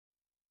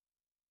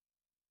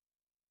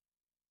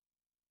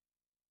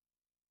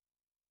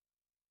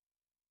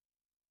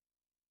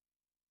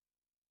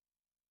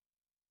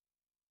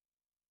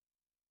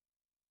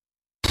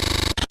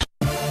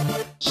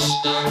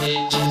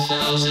started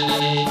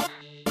 2008.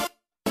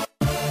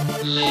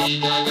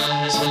 Lady Gaga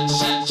has been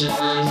sent to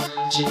Earth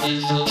to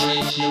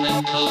infiltrate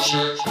human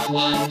culture,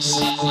 one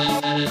sequin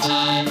at a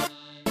time.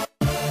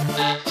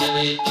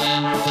 Activate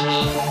camera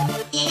probe.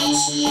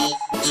 Initiate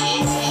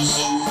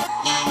GaGaVision.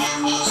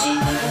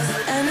 Has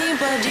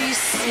anybody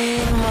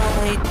seen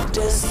my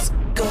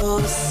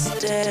disco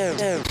stare?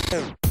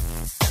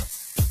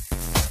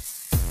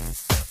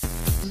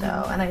 So,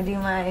 and I do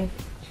my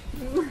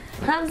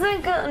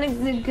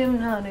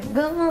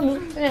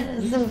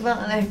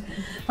symphonic.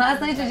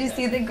 Last night, did you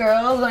see the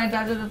girls when I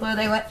tapped to the floor?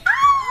 They went,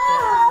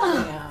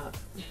 ah!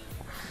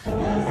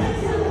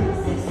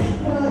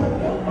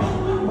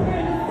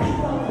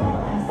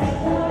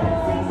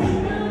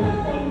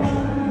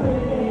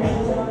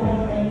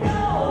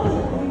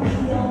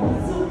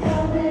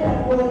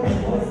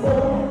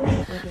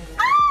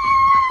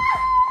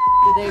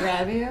 Did they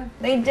grab you?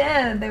 They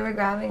did. They were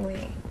grabbing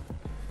me.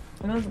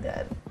 It was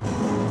good.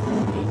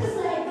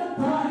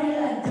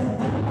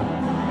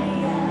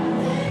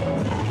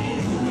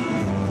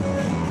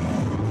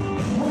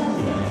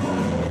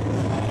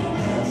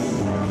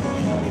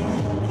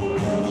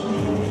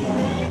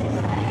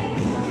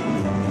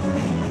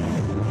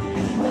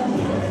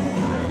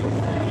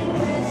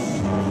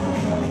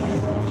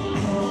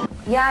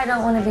 Yeah, I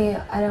don't want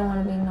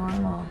to be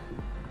normal.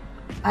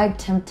 I'm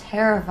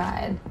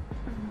terrified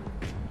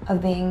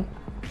of being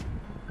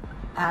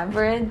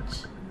average.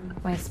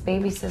 My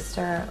baby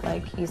sister,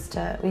 we used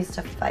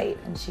to fight,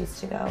 and she used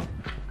to go,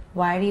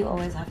 "Why do you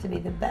always have to be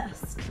the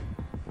best?"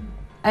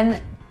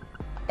 And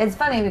it's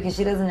funny because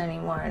she doesn't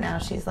anymore. Now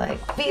she's like,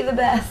 "Be the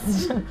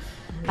best."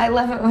 I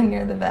love it when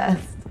you're the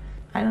best.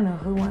 I don't know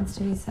who wants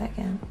to be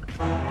second.